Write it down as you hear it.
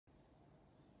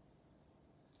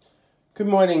Good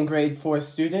morning, grade 4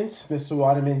 students. Mr.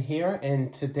 Waterman here,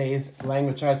 and today's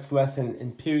language arts lesson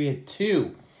in period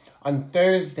 2 on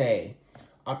Thursday,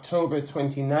 October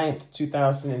 29th,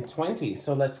 2020.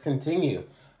 So let's continue.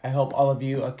 I hope all of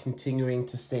you are continuing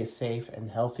to stay safe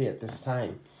and healthy at this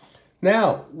time.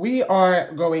 Now, we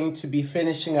are going to be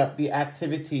finishing up the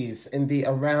activities in the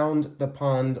Around the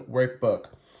Pond workbook.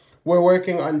 We're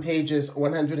working on pages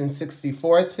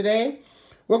 164 today.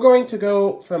 We're going to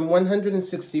go from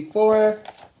 164,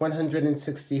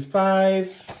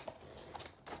 165,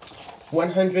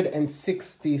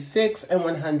 166, and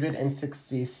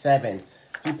 167. If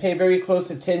you pay very close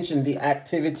attention, the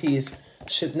activities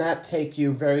should not take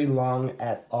you very long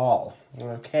at all.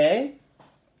 Okay?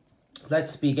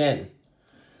 Let's begin.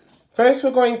 First,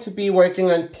 we're going to be working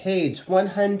on page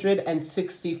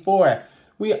 164.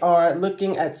 We are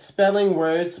looking at spelling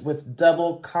words with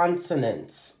double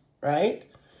consonants, right?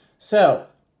 So,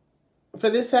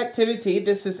 for this activity,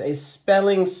 this is a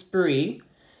spelling spree,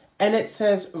 and it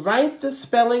says, write the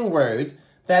spelling word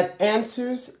that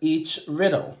answers each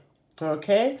riddle.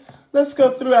 Okay? Let's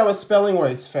go through our spelling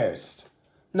words first.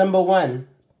 Number 1,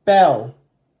 bell.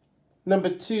 Number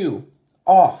 2,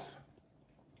 off.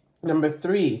 Number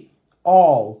 3,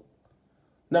 all.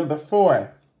 Number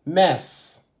 4,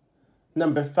 mess.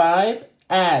 Number 5,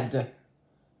 add.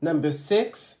 Number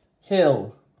 6,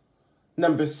 hill.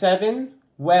 Number 7,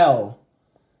 well.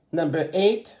 Number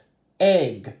 8,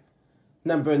 egg.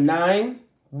 Number 9,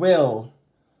 will.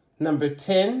 Number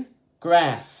 10,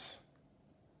 grass.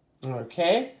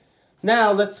 Okay,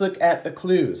 now let's look at the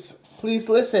clues. Please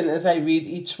listen as I read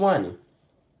each one.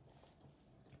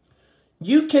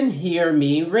 You can hear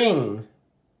me ring.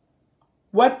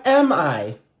 What am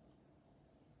I?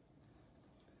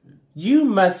 You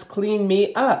must clean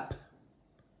me up.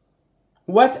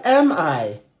 What am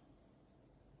I?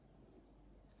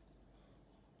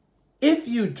 If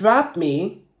you drop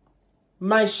me,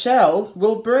 my shell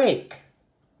will break.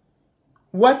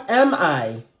 What am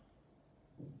I?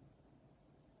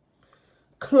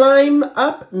 Climb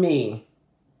up me.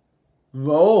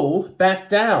 Roll back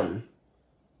down.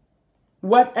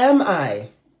 What am I?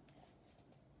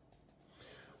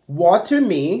 Water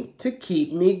me to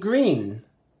keep me green.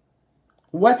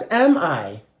 What am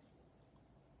I?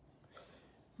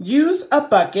 Use a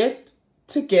bucket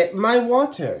to get my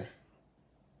water.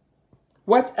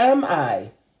 What am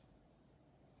I?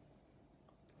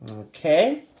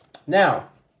 Okay, now,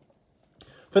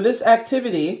 for this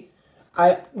activity,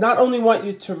 I not only want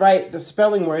you to write the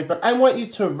spelling word, but I want you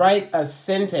to write a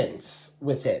sentence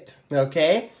with it,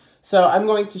 okay? So I'm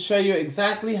going to show you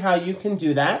exactly how you can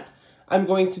do that. I'm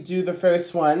going to do the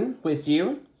first one with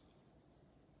you.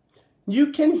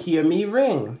 You can hear me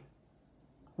ring.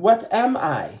 What am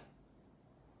I?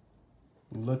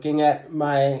 Looking at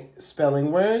my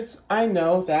spelling words, I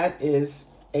know that is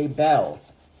a bell.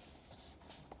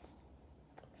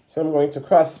 So I'm going to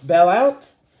cross bell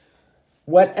out.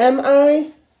 What am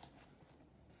I?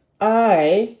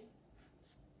 I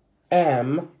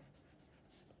am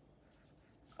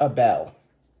a bell.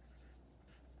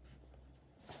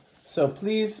 So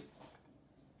please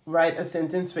write a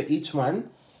sentence for each one.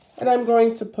 And I'm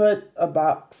going to put a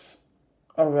box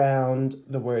around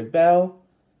the word bell,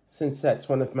 since that's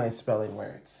one of my spelling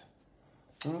words.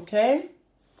 Okay?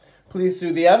 Please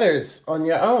do the others on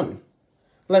your own.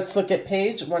 Let's look at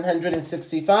page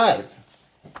 165.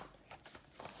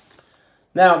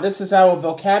 Now, this is our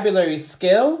vocabulary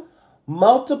skill.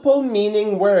 Multiple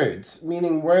meaning words,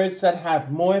 meaning words that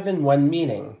have more than one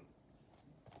meaning.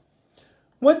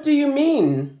 What do you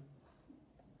mean?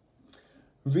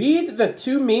 Read the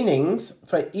two meanings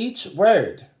for each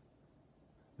word.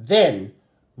 Then,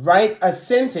 write a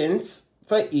sentence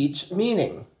for each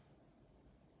meaning.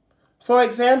 For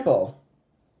example,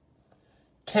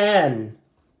 can.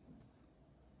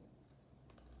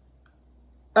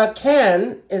 A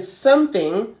can is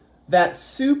something that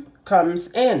soup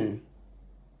comes in.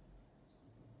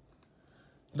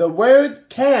 The word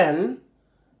can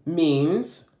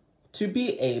means to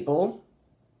be able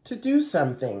to do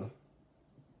something.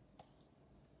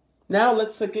 Now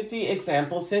let's look at the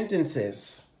example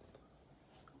sentences.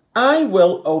 I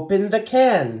will open the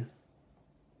can.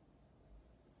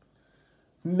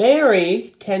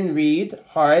 Mary can read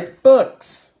hard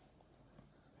books.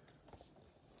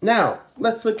 Now,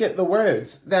 let's look at the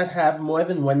words that have more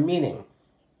than one meaning.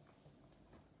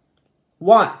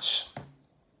 Watch.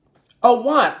 A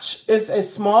watch is a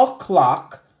small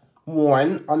clock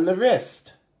worn on the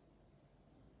wrist.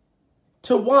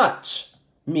 To watch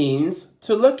means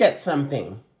to look at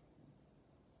something.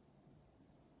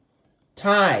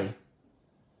 Tie.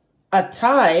 A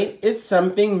tie is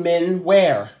something men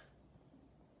wear.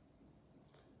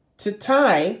 To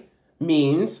tie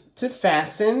means to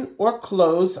fasten or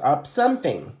close up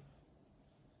something.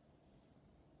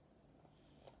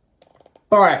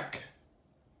 Bark.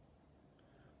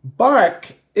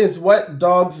 Bark is what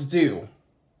dogs do.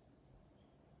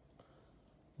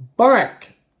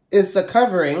 Bark is the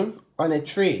covering on a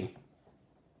tree.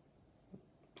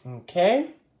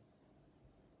 Okay?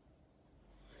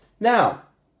 Now,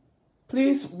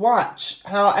 please watch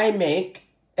how I make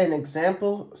an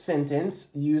example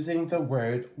sentence using the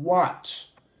word watch.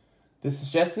 This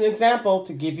is just an example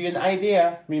to give you an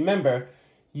idea. Remember,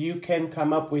 you can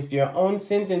come up with your own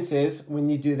sentences when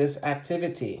you do this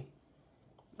activity.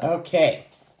 Okay.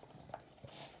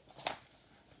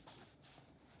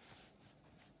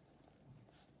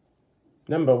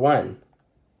 Number 1.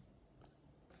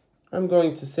 I'm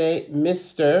going to say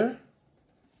Mr.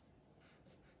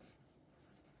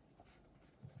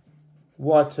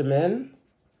 Waterman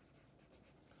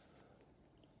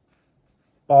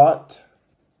bought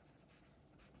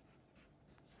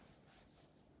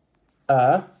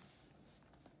a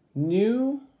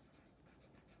new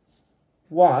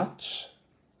watch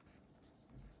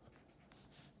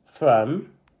from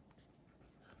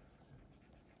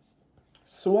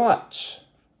Swatch.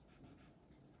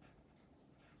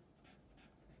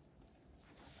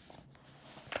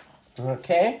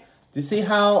 Okay, do you see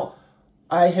how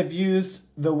I have used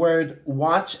the word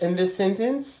watch in this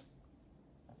sentence?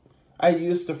 I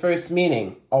used the first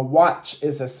meaning. A watch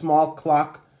is a small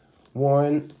clock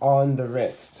worn on the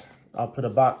wrist. I'll put a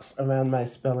box around my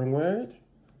spelling word.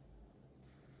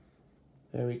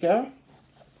 There we go.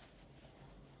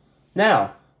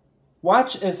 Now,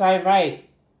 watch as I write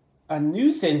a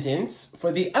new sentence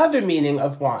for the other meaning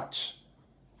of watch.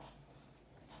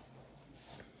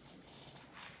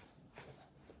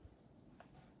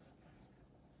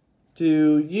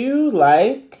 Do you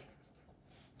like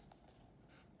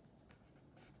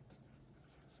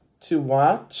to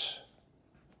watch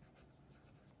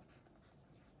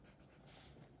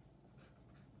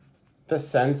the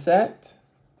sunset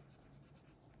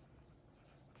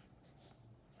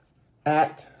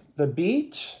at the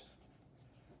beach?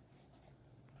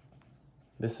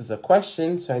 This is a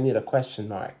question, so I need a question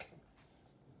mark.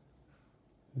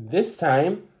 This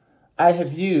time, I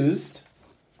have used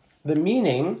the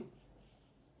meaning.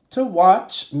 To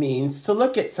watch means to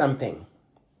look at something,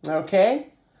 okay?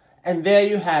 And there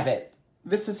you have it.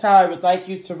 This is how I would like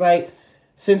you to write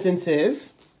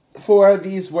sentences for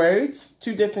these words,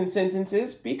 2 different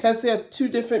sentences, because there are 2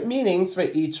 different meanings for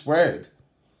each word,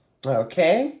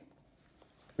 okay?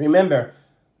 Remember,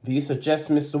 these are just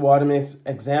Mr. Waterman's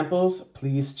examples.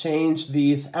 Please change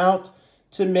these out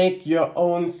to make your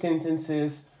own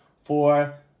sentences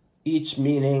for each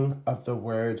meaning of the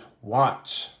word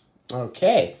watch.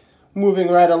 Okay, moving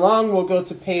right along, we'll go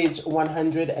to page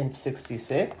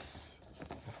 166.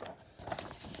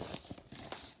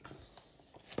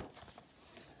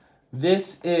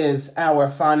 This is our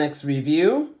phonics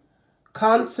review.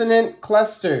 Consonant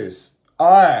clusters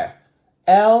R,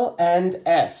 L, and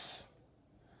S.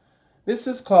 This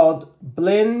is called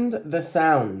Blend the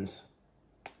Sounds.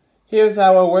 Here's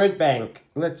our word bank.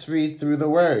 Let's read through the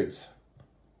words.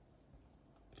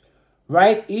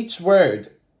 Write each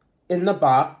word in the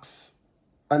box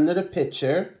under the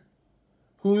picture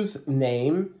whose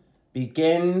name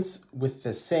begins with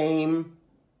the same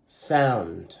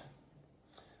sound.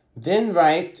 Then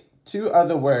write 2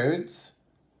 other words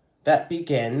that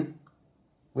begin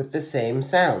with the same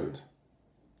sound.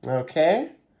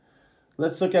 Okay?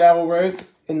 Let's look at our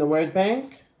words in the word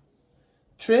bank.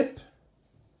 Trip,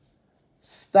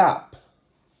 stop,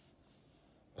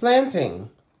 planting,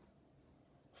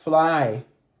 fly,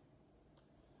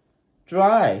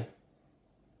 dry,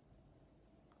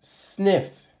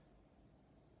 sniff.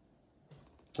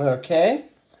 Okay?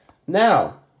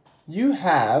 Now, you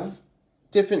have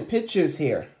different pictures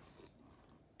here.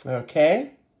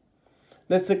 Okay?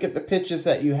 Let's look at the pictures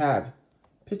that you have.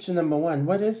 Picture number 1,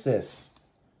 what is this?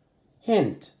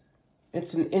 Hint,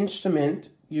 it's an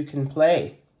instrument you can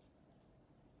play.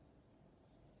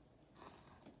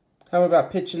 How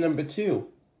about picture number 2?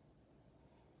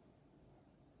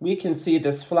 We can see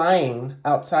this flying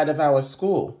outside of our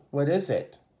school. What is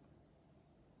it?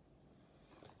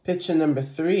 Picture number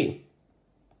 3.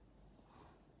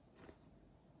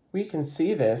 We can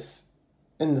see this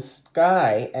in the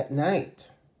sky at night.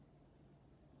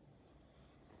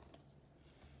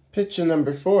 Picture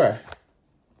number 4.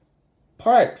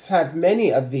 Parks have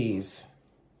many of these.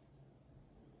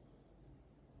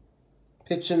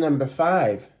 Picture number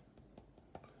 5.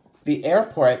 The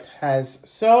airport has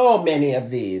so many of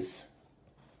these.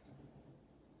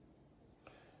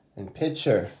 And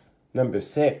picture Number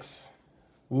 6.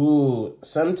 Ooh,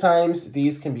 sometimes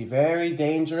these can be very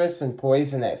dangerous and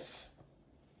poisonous.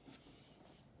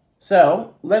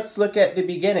 So let's look at the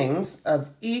beginnings of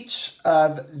each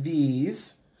of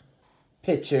these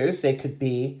pictures. They could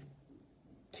be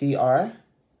TR,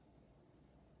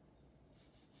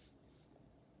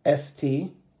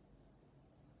 ST,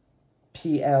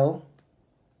 PL,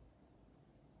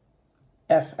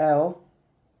 FL,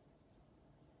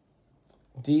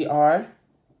 DR,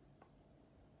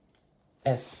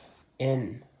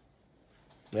 SN.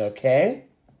 Okay?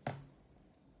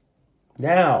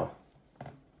 Now,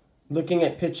 looking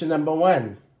at picture number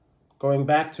 1, going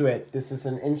back to it, this is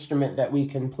an instrument that we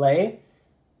can play.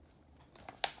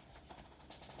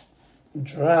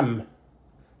 Drum.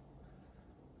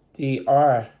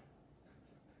 D-R-U-M.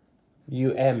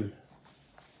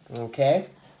 Okay?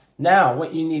 Now,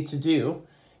 what you need to do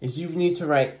is you need to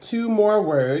write 2 more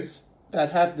words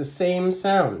that have the same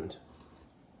sound.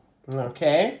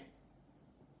 Okay?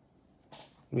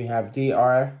 We have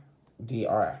D-R,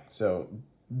 D-R. So,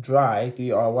 dry,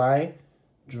 D-R-Y,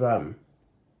 drum,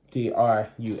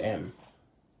 D-R-U-M.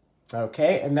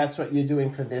 Okay? And that's what you're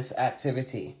doing for this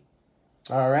activity.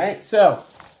 All right? So,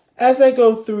 as I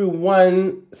go through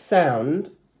one sound,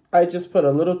 I just put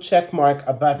a little check mark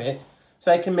above it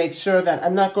so I can make sure that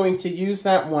I'm not going to use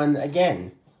that one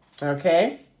again.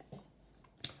 Okay?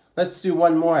 Let's do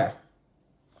one more.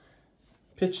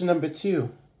 Picture number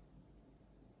 2.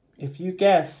 If you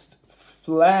guessed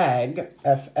flag,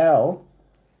 F-L,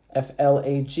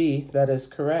 F-L-A-G, that is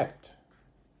correct.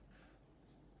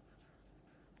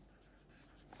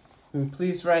 And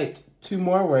please write 2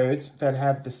 more words that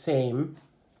have the same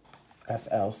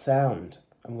FL sound.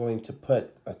 I'm going to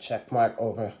put a check mark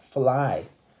over fly,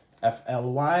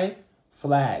 F-L-Y,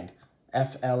 flag,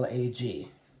 F-L-A-G.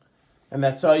 And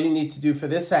that's all you need to do for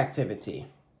this activity.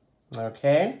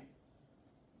 Okay?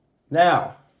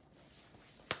 Now,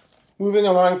 moving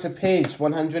along to page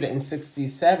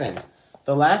 167,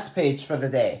 the last page for the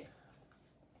day.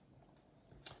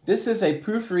 This is a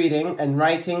proofreading and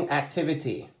writing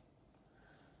activity.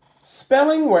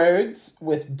 Spelling words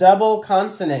with double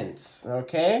consonants,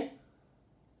 okay?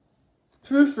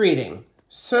 Proofreading.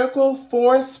 Circle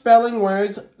 4 spelling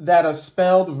words that are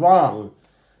spelled wrong.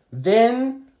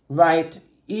 Then write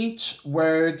each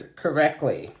word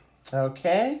correctly,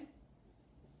 okay?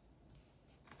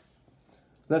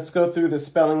 Let's go through the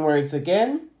spelling words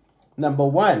again. Number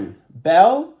 1,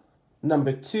 bell.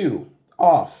 Number 2,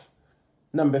 off.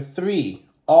 Number 3,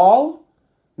 all.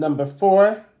 Number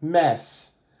 4,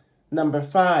 mess. Number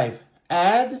 5,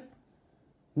 add.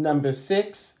 Number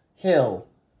 6, hill.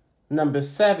 Number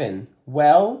 7,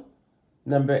 well.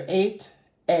 Number 8,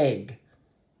 egg.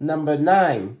 Number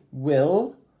 9,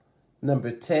 will.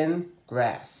 Number 10,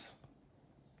 grass.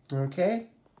 Okay?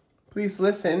 Please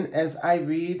listen as I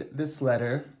read this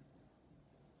letter.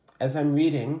 As I'm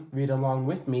reading, read along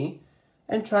with me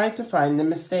and try to find the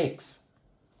mistakes.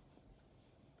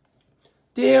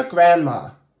 Dear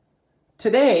Grandma,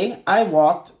 today I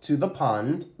walked to the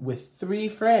pond with 3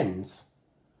 friends.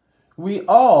 We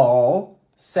all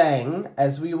sang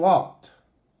as we walked.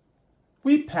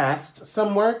 We passed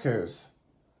some workers.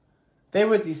 They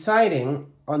were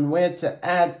deciding on where to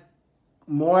add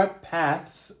more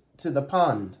paths to the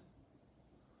pond.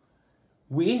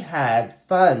 We had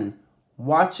fun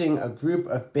watching a group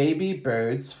of baby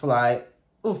birds fly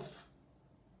oof.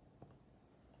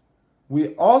 We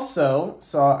also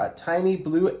saw a tiny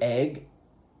blue egg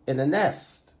in a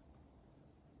nest.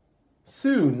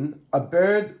 Soon a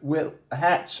bird will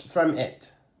hatch from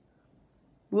it.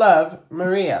 Love,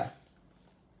 Maria.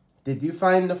 Did you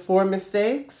find the 4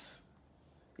 mistakes?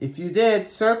 If you did,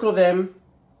 circle them.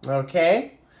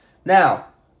 Okay? Now,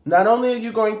 not only are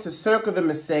you going to circle the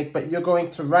mistake, but you're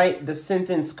going to write the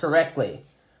sentence correctly.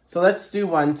 So let's do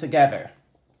one together.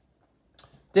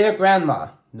 Dear Grandma,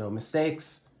 no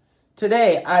mistakes.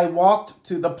 Today I walked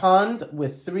to the pond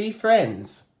with 3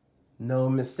 friends. No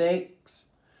mistakes.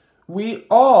 We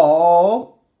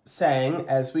all sang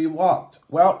as we walked.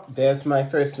 Well, there's my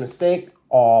first mistake.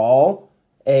 All,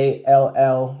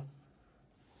 A-L-L-L,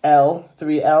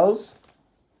 3 L's.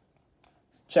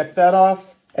 Check that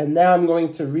off. And now I'm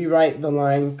going to rewrite the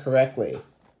line correctly.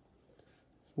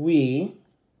 We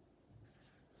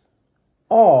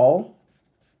all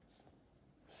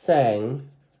sang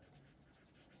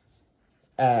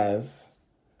as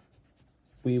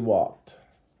we walked.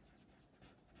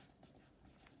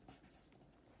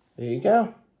 There you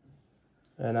go.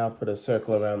 And I'll put a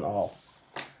circle around all.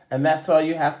 And that's all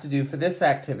you have to do for this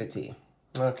activity.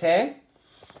 Okay?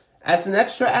 As an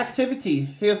extra activity,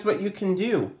 here's what you can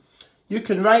do. You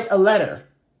can write a letter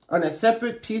on a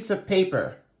separate piece of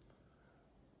paper.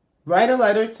 Write a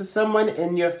letter to someone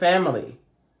in your family.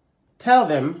 Tell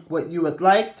them what you would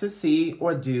like to see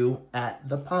or do at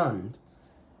the pond.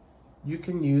 You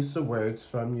can use the words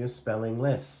from your spelling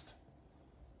list.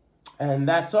 And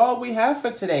that's all we have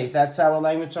for today. That's our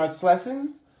language arts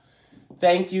lesson.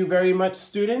 Thank you very much,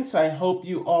 students. I hope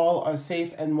you all are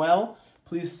safe and well.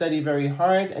 Please study very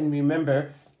hard, and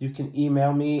remember, you can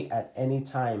email me at any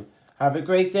time. Have a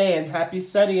great day and happy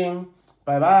studying.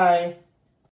 Bye-bye.